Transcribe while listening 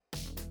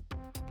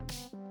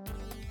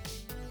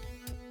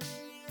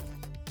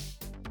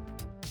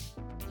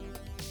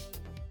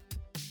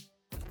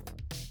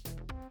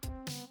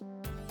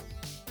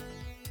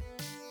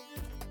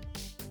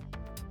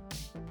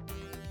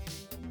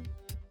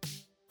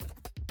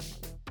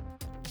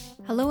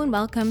Hello and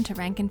welcome to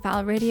Rank and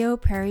File Radio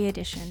Prairie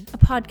Edition, a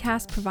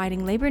podcast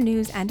providing labor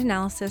news and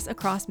analysis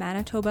across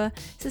Manitoba,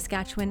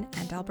 Saskatchewan,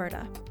 and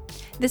Alberta.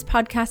 This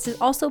podcast is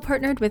also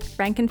partnered with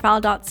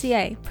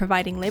rankandfile.ca,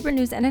 providing labor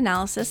news and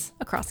analysis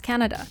across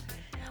Canada.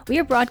 We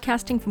are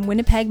broadcasting from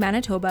Winnipeg,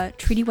 Manitoba,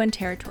 Treaty 1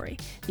 territory,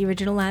 the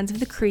original lands of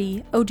the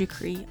Cree,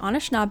 Oji-Cree,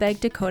 Anishinaabe,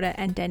 Dakota,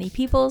 and Dene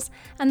peoples,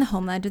 and the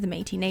homeland of the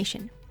Métis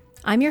Nation.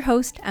 I'm your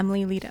host,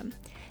 Emily Leadham.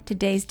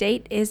 Today's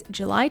date is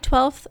July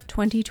 12th,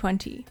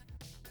 2020.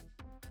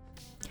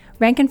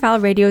 Rank and File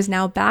Radio is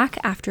now back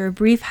after a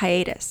brief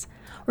hiatus.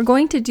 We're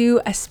going to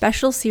do a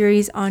special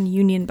series on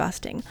union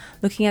busting,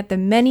 looking at the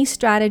many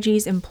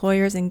strategies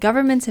employers and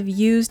governments have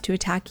used to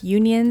attack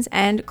unions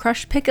and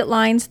crush picket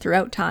lines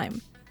throughout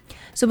time.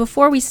 So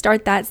before we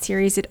start that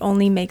series, it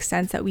only makes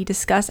sense that we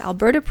discuss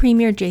Alberta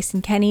Premier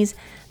Jason Kenney's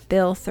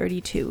Bill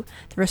 32,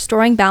 the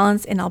Restoring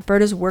Balance in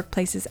Alberta's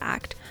Workplaces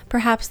Act,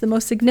 perhaps the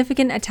most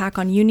significant attack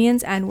on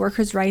unions and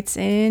workers' rights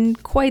in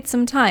quite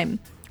some time.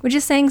 Which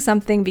is saying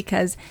something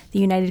because the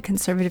United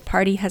Conservative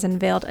Party has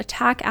unveiled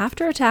attack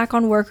after attack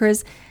on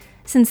workers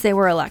since they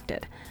were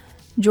elected.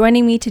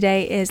 Joining me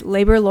today is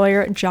labor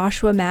lawyer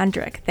Joshua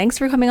Mandryk. Thanks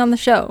for coming on the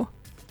show.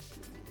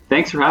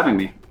 Thanks for having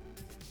me.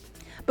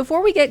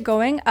 Before we get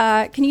going,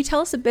 can you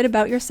tell us a bit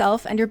about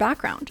yourself and your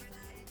background?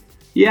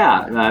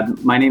 Yeah,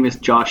 my name is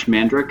Josh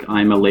Mandryk.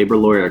 I'm a labor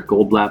lawyer at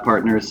Goldblatt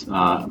Partners.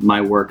 My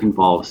work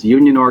involves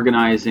union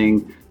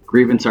organizing,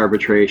 grievance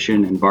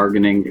arbitration, and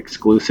bargaining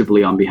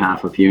exclusively on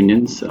behalf of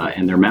unions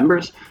and their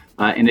members.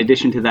 In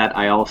addition to that,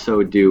 I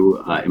also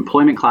do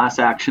employment class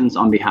actions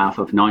on behalf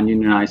of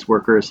non-unionized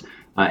workers,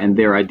 and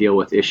there I deal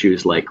with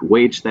issues like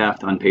wage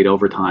theft, unpaid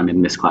overtime,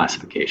 and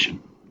misclassification.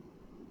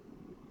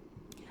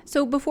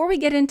 So before we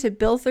get into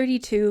Bill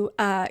 32,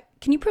 can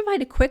you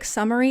provide a quick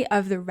summary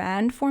of the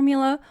RAND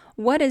formula?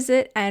 What is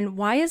it, and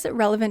why is it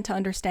relevant to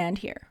understand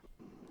here?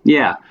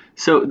 Yeah,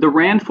 so the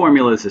RAND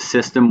formula is a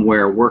system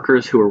where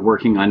workers who are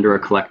working under a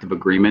collective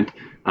agreement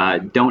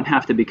don't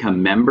have to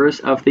become members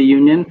of the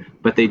union,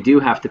 but they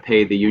do have to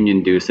pay the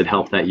union dues that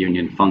help that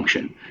union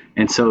function.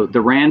 And so the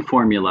RAND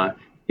formula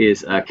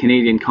is a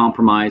Canadian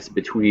compromise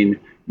between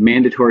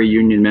mandatory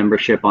union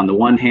membership on the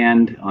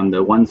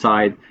one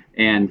side,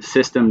 and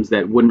systems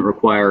that wouldn't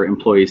require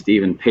employees to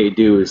even pay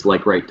dues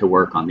like right to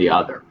work on the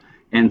other.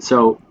 And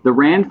so the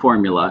RAND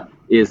formula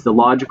is the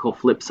logical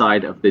flip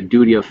side of the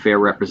duty of fair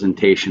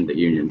representation that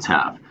unions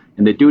have.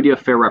 And the duty of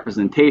fair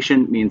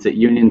representation means that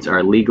unions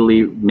are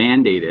legally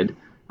mandated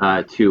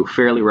to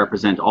fairly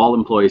represent all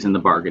employees in the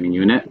bargaining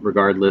unit,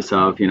 regardless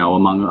of,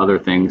 among other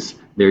things,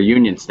 their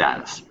union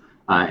status.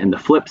 And the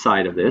flip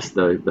side of this,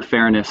 the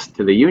fairness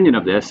to the union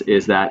of this,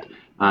 is that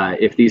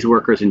if these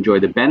workers enjoy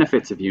the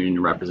benefits of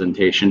union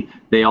representation,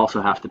 they also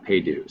have to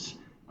pay dues.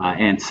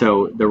 And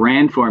so the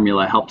RAND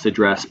formula helps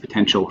address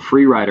potential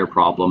free rider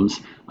problems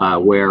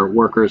where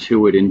workers who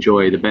would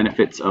enjoy the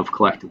benefits of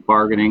collective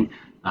bargaining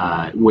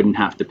wouldn't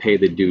have to pay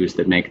the dues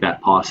that make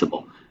that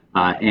possible.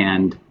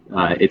 And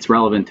it's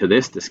relevant to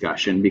this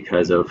discussion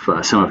because of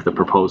some of the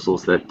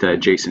proposals that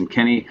Jason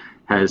Kenney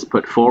has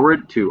put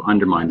forward to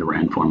undermine the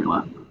RAND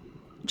formula.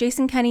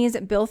 Jason Kenney's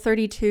Bill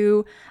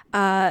 32,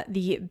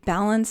 the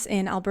Balance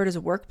in Alberta's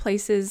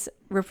Workplaces,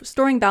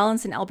 Restoring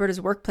Balance in Alberta's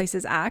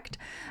Workplaces Act,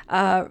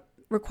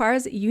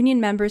 requires union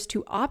members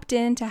to opt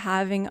in to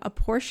having a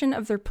portion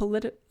of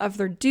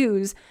their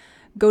dues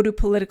go to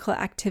political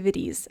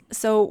activities.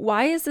 So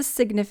why is this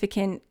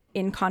significant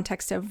in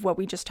context of what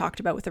we just talked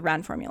about with the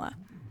RAND formula?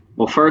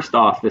 Well, first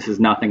off, this is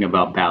nothing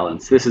about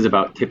balance. This is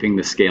about tipping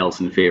the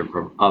scales in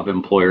favor of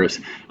employers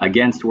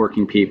against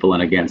working people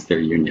and against their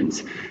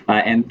unions.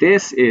 And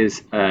this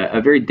is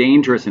a very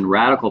dangerous and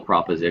radical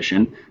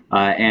proposition.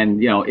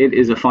 And it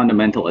is a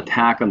fundamental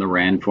attack on the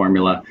RAND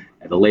formula,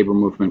 the labor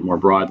movement more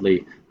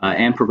broadly,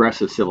 and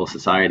progressive civil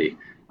society.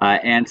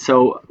 And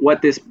so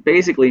what this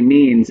basically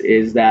means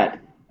is that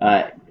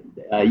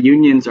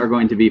unions are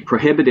going to be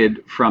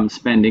prohibited from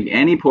spending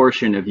any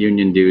portion of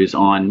union dues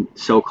on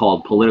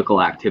so-called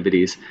political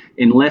activities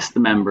unless the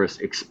members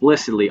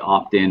explicitly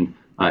opt in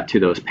to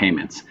those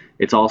payments.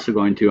 It's also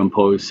going to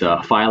impose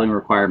filing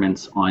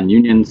requirements on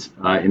unions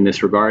in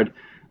this regard.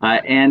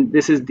 And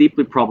this is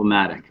deeply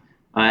problematic.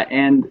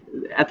 And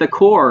at the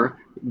core,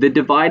 the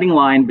dividing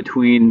line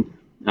between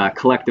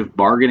collective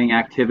bargaining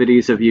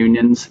activities of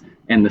unions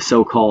and the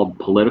so-called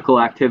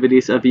political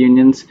activities of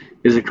unions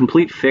is a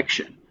complete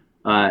fiction.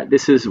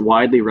 This is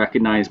widely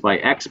recognized by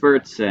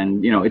experts,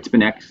 and it's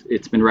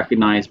been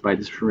recognized by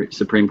the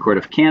Supreme Court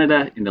of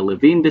Canada in the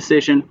Levine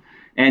decision.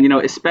 And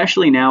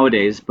especially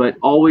nowadays, but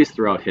always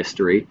throughout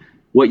history,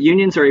 what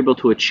unions are able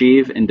to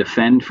achieve and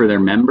defend for their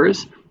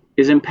members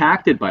is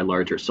impacted by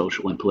larger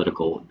social and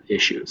political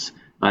issues,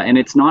 and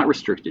it's not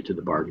restricted to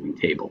the bargaining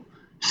table.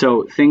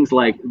 So things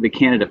like the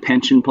Canada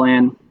Pension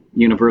Plan,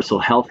 universal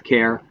health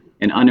care,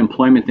 and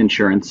unemployment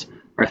insurance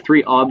are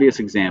three obvious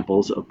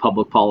examples of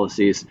public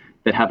policies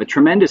that have a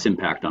tremendous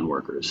impact on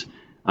workers.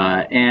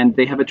 And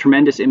they have a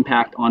tremendous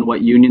impact on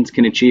what unions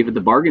can achieve at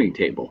the bargaining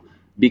table.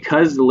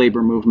 Because the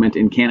labor movement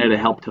in Canada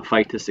helped to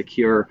fight to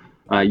secure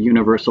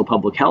universal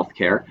public health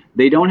care,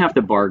 they don't have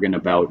to bargain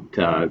about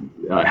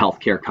health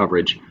care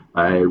coverage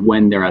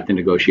when they're at the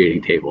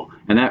negotiating table.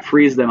 And that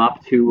frees them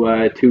up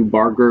to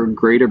bargain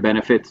greater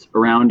benefits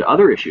around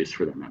other issues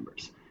for their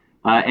members.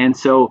 And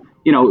so,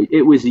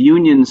 it was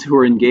unions who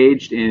were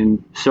engaged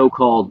in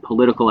so-called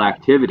political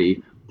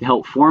activity to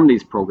help form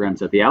these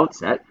programs at the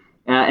outset.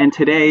 And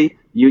today,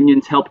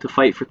 unions help to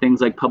fight for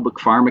things like public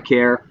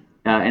pharmacare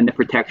and the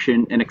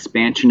protection and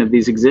expansion of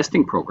these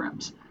existing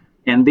programs.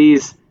 And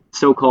these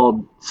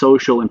so-called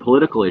social and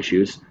political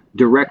issues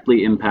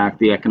directly impact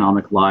the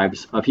economic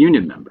lives of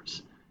union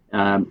members.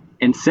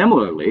 And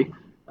similarly,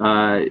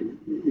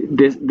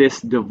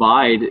 this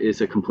divide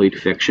is a complete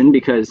fiction,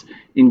 because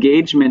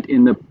engagement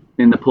in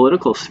the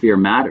political sphere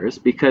matters,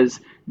 because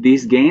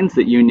these gains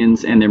that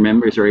unions and their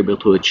members are able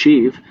to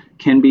achieve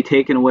can be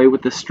taken away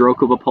with the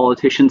stroke of a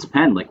politician's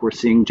pen, like we're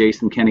seeing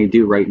Jason Kenney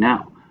do right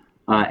now.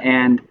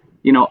 And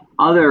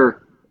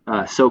other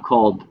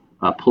so-called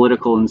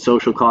political and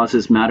social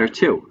causes matter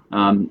too.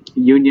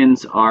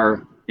 Unions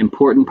are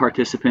important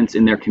participants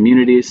in their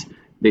communities.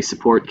 They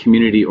support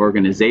community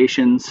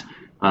organizations,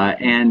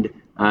 and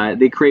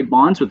they create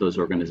bonds with those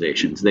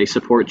organizations. They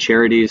support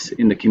charities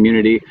in the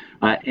community,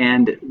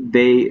 and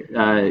they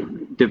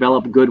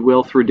develop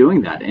goodwill through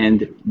doing that.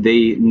 And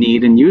they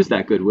need and use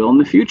that goodwill in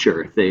the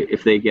future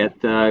if they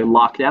get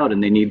locked out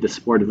and they need the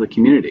support of the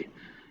community.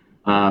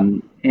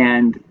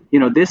 And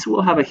this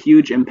will have a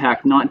huge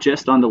impact, not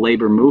just on the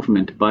labor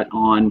movement, but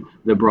on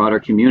the broader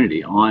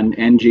community, on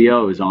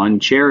NGOs, on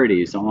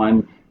charities,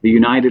 on the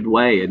United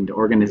Way and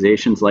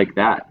organizations like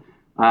that.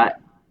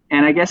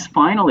 And I guess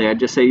finally, I'd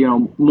just say,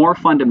 more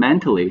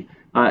fundamentally,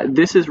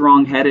 this is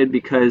wrongheaded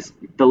because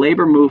the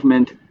labor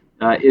movement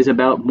is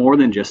about more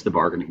than just the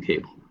bargaining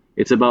table.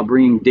 It's about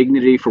bringing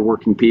dignity for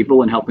working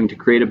people and helping to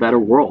create a better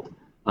world.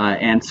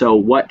 And so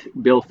what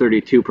Bill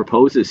 32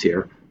 proposes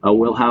here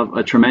will have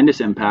a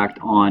tremendous impact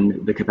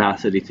on the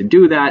capacity to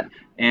do that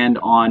and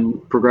on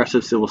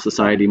progressive civil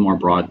society more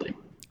broadly.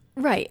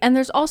 Right. And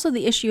there's also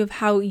the issue of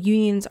how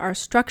unions are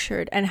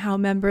structured and how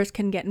members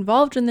can get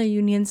involved in their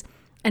unions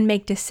and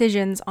make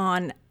decisions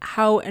on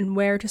how and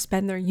where to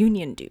spend their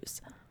union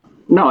dues.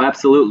 No,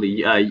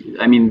 absolutely.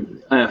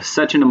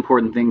 Such an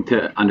important thing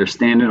to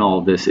understand in all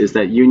of this is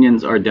that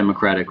unions are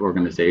democratic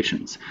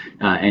organizations,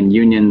 and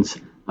unions,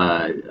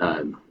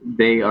 their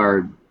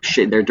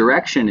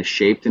direction is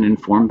shaped and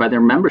informed by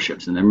their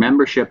memberships, and their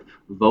membership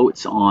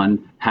votes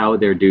on how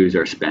their dues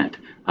are spent.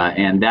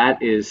 And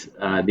that is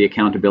the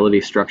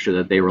accountability structure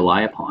that they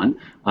rely upon.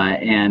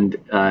 And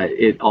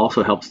it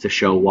also helps to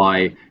show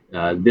why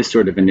this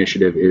sort of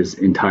initiative is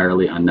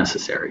entirely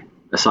unnecessary,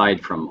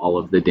 aside from all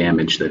of the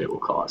damage that it will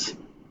cause.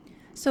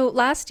 So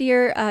last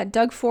year,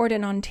 Doug Ford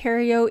in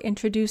Ontario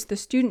introduced the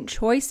Student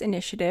Choice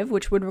Initiative,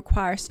 which would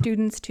require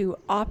students to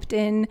opt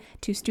in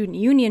to student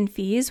union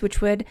fees,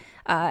 which would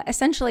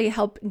essentially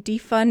help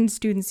defund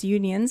students'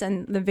 unions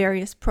and the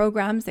various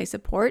programs they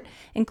support,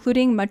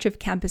 including much of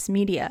campus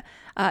media.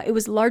 It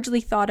was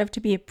largely thought of to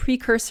be a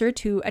precursor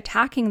to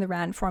attacking the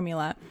RAND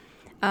formula,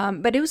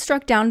 but it was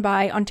struck down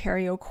by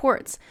Ontario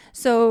courts.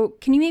 So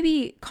can you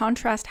maybe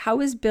contrast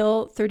how is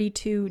Bill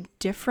 32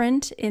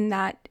 different in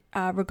that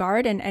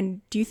regard,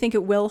 and do you think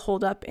it will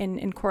hold up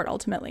in court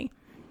ultimately?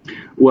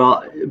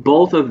 Well,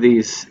 both of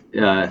these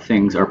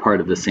things are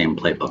part of the same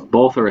playbook.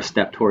 Both are a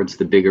step towards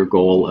the bigger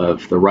goal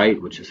of the right,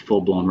 which is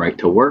full-blown right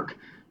to work.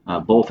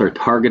 Both are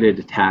targeted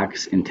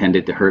attacks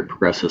intended to hurt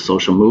progressive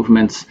social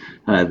movements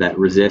that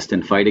resist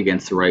and fight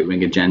against the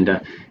right-wing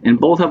agenda. And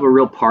both have a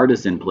real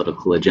partisan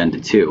political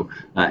agenda, too,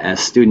 as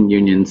student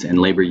unions and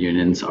labor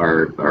unions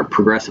are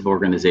progressive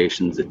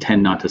organizations that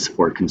tend not to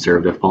support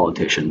conservative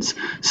politicians.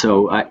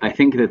 So I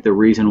think that the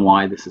reason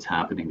why this is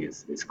happening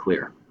is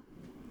clear.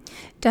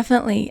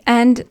 Definitely.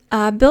 And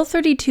Bill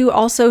 32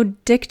 also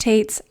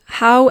dictates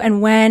how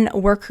and when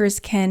workers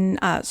can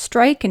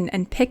strike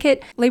and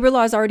picket. Labor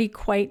law is already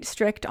quite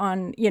strict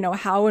on,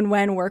 how and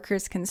when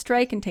workers can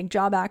strike and take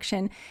job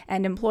action,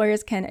 and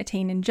employers can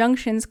attain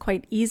injunctions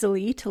quite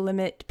easily to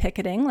limit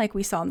picketing, like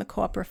we saw in the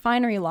co-op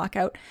refinery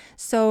lockout.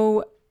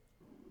 So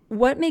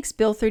what makes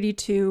Bill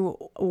 32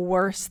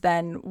 worse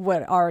than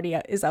what already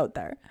is out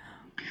there?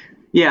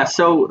 Yeah,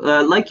 so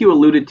like you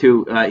alluded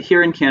to,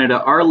 here in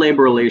Canada, our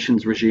labor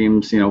relations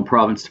regimes,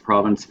 province to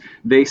province,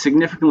 they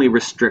significantly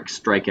restrict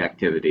strike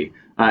activity.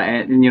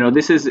 And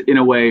this is, in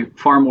a way,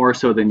 far more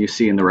so than you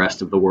see in the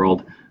rest of the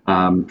world.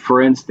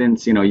 For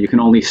instance, you can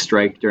only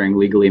strike during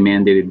legally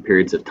mandated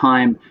periods of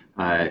time.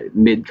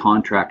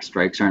 Mid-contract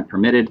strikes aren't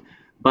permitted.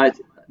 But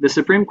the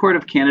Supreme Court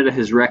of Canada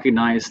has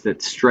recognized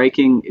that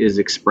striking is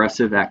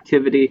expressive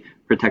activity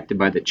protected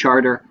by the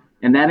Charter,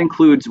 and that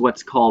includes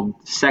what's called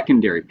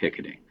secondary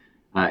picketing.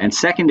 And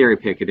secondary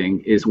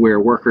picketing is where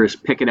workers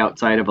picket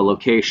outside of a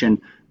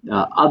location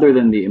other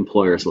than the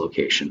employer's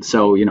location.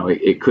 So,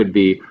 it could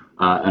be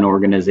an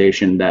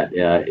organization that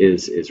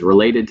is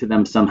related to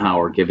them somehow,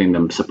 or giving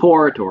them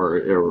support, or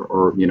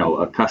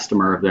a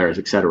customer of theirs,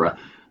 et cetera.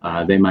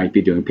 They might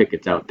be doing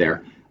pickets out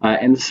there.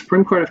 And the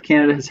Supreme Court of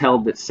Canada has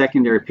held that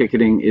secondary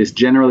picketing is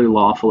generally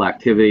lawful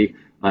activity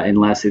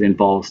unless it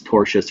involves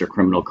tortious or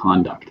criminal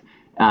conduct.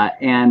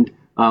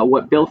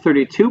 What Bill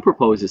 32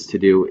 proposes to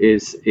do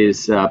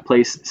is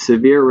place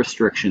severe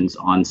restrictions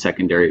on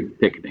secondary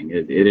picketing.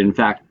 It in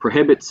fact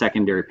prohibits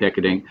secondary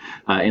picketing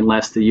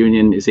unless the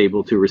union is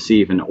able to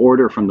receive an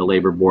order from the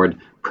labor board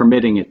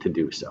permitting it to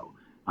do so.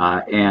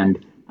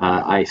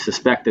 I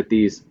suspect that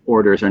these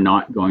orders are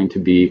not going to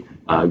be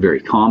very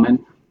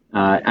common.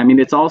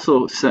 It's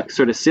also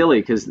sort of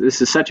silly because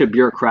this is such a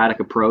bureaucratic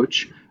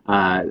approach.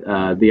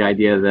 The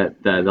idea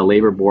that the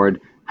labor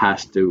board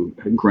has to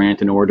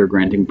grant an order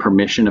granting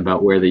permission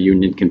about where the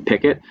union can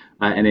picket.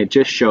 And it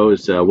just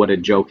shows what a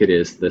joke it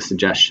is, the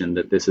suggestion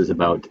that this is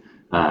about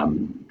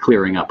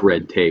clearing up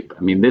red tape.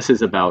 This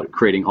is about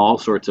creating all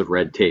sorts of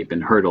red tape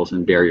and hurdles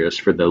and barriers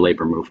for the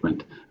labor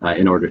movement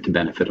in order to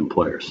benefit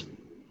employers.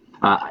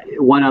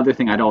 One other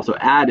thing I'd also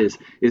add is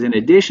in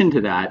addition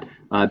to that,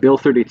 Bill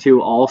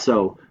 32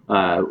 also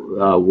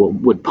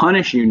would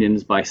punish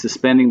unions by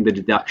suspending the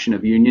deduction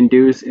of union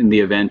dues in the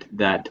event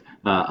that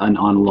an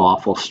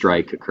unlawful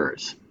strike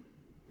occurs.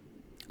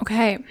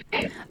 Okay.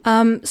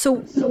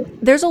 So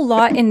there's a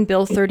lot in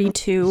Bill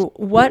 32.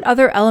 What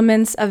other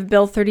elements of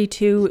Bill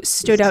 32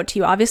 stood out to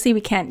you? Obviously,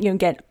 we can't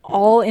get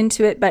all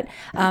into it, but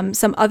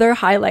some other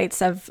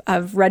highlights of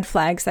red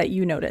flags that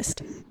you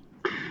noticed.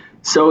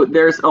 So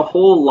there's a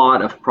whole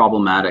lot of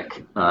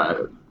problematic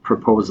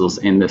proposals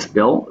in this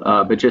bill,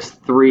 but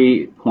just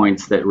 3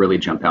 points that really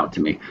jump out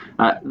to me.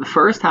 The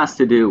first has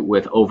to do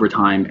with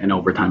overtime and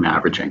overtime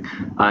averaging.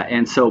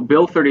 And so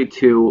Bill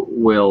 32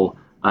 will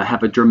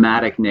have a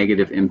dramatic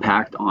negative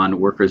impact on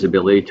workers'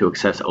 ability to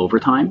access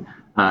overtime.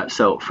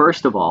 So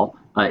first of all,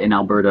 in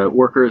Alberta,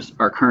 workers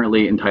are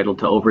currently entitled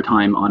to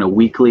overtime on a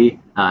weekly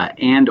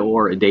and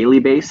or a daily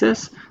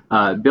basis.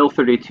 Bill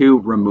 32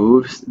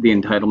 removes the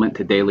entitlement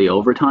to daily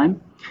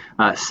overtime.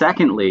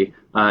 Secondly,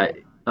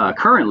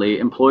 currently,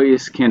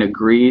 employees can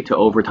agree to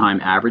overtime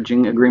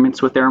averaging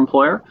agreements with their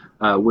employer,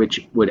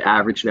 which would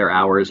average their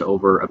hours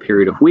over a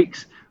period of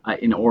weeks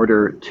in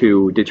order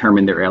to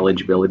determine their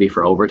eligibility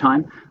for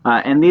overtime.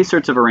 And these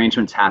sorts of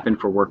arrangements happen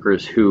for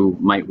workers who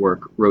might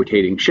work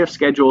rotating shift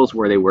schedules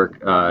where they work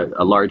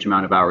a large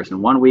amount of hours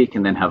in 1 week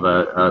and then have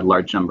a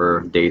large number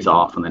of days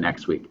off in the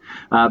next week.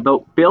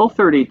 But Bill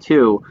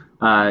 32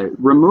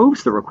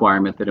 removes the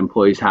requirement that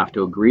employees have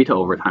to agree to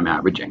overtime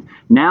averaging.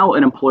 Now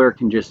an employer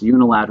can just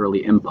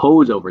unilaterally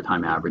impose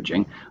overtime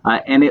averaging,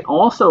 and it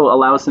also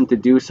allows them to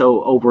do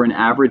so over an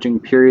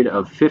averaging period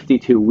of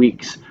 52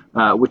 weeks,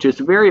 which is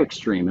very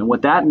extreme. And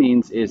what that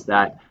means is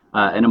that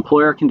an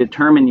employer can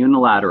determine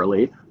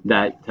unilaterally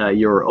that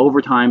your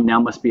overtime now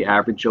must be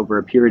averaged over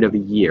a period of a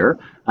year,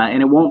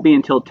 and it won't be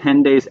until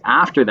 10 days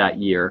after that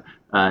year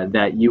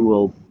that you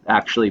will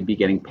actually be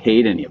getting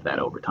paid any of that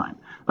overtime.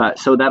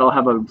 So that'll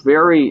have a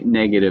very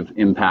negative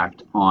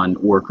impact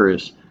on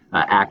workers'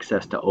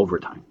 access to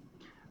overtime.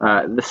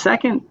 The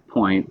second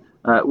point,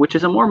 which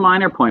is a more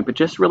minor point, but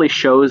just really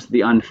shows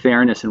the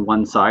unfairness and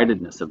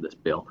one-sidedness of this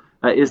bill,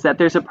 is that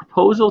there's a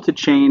proposal to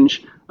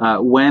change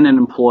when an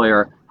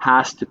employer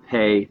has to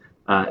pay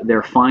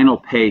their final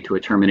pay to a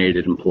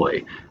terminated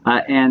employee.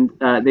 And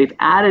they've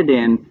added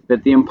in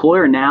that the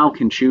employer now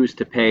can choose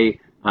to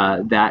pay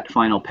that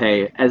final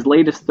pay as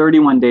late as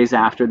 31 days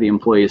after the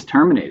employee is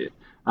terminated.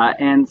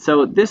 And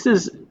so this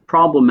is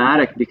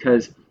problematic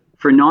because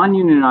for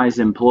non-unionized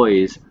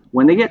employees,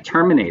 when they get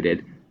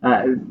terminated,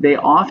 they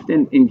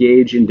often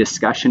engage in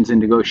discussions and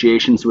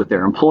negotiations with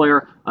their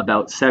employer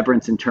about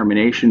severance and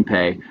termination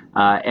pay.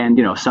 And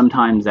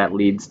sometimes that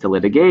leads to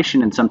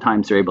litigation and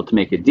sometimes they're able to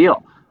make a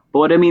deal. But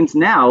what it means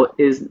now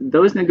is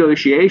those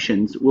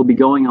negotiations will be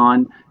going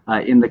on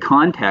in the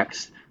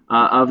context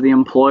of the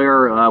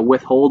employer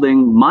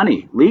withholding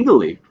money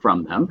legally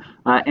from them.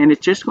 And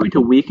it's just going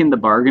to weaken the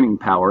bargaining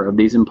power of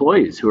these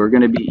employees who are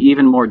going to be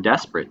even more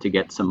desperate to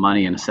get some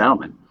money in a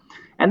settlement.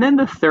 And then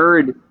the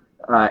third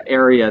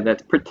area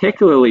that's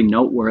particularly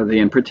noteworthy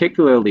and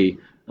particularly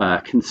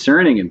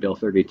concerning in Bill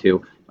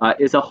 32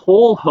 is a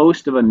whole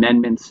host of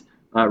amendments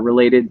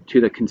related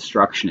to the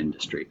construction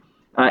industry.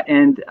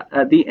 And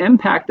the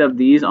impact of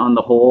these on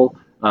the whole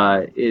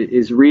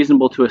is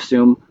reasonable to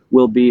assume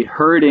will be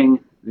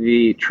hurting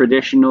the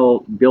traditional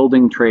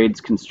building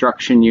trades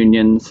construction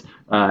unions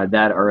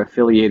that are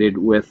affiliated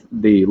with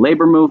the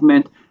labor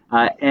movement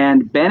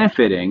and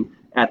benefiting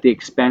at the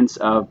expense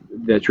of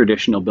the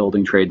traditional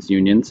building trades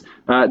unions,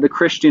 the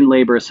Christian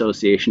Labour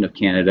Association of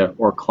Canada,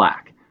 or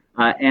CLAC.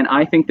 And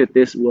I think that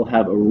this will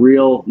have a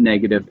real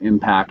negative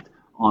impact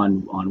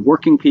on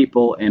working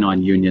people and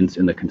on unions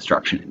in the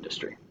construction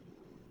industry.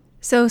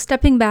 So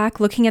stepping back,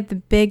 looking at the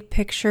big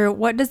picture,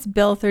 what does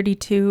Bill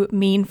 32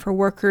 mean for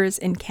workers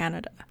in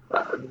Canada?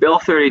 Bill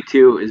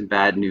 32 is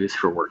bad news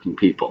for working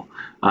people.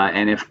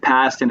 And if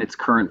passed in its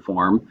current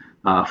form,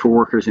 for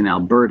workers in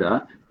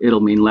Alberta,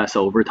 it'll mean less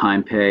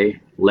overtime pay,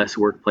 less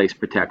workplace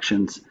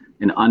protections,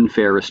 and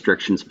unfair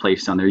restrictions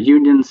placed on their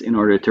unions in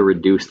order to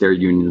reduce their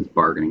union's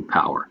bargaining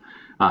power.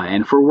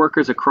 And for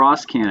workers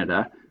across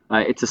Canada,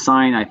 it's a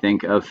sign, I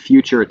think, of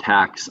future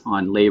attacks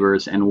on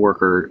labor's and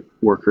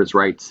workers'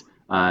 rights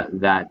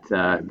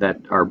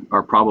that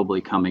are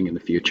probably coming in the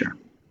future.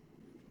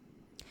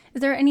 Is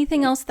there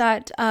anything else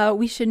that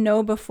we should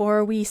know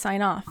before we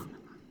sign off?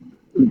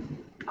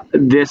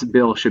 This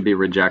bill should be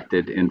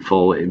rejected in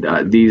full.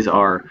 These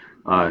are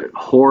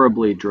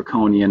horribly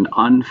draconian,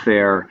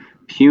 unfair,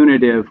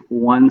 punitive,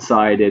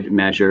 one-sided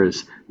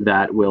measures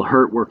that will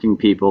hurt working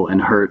people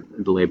and hurt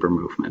the labor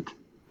movement.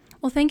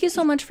 Well, thank you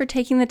so much for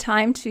taking the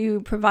time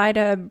to provide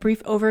a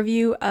brief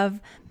overview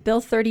of Bill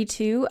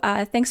 32.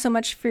 Thanks so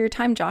much for your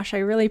time, Josh. I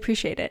really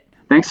appreciate it.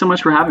 Thanks so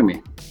much for having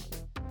me.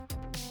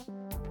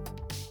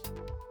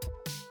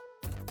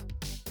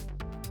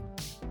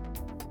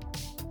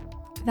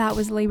 That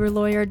was labor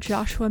lawyer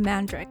Joshua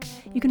Mandryk.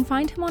 You can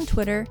find him on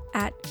Twitter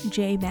at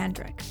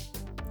 @jmandryk.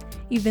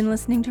 You've been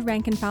listening to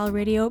Rank and File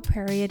Radio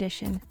Prairie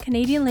Edition,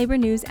 Canadian labor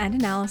news and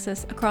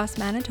analysis across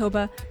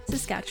Manitoba,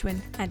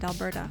 Saskatchewan, and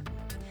Alberta.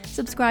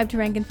 Subscribe to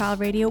Rank and File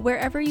Radio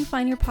wherever you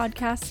find your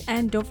podcasts,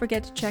 and don't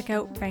forget to check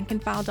out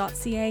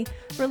rankandfile.ca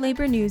for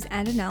labor news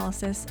and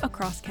analysis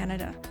across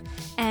Canada.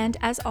 And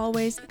as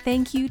always,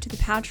 thank you to the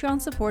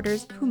Patreon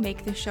supporters who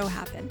make this show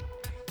happen.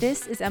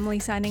 This is Emily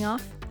signing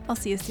off. I'll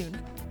see you soon.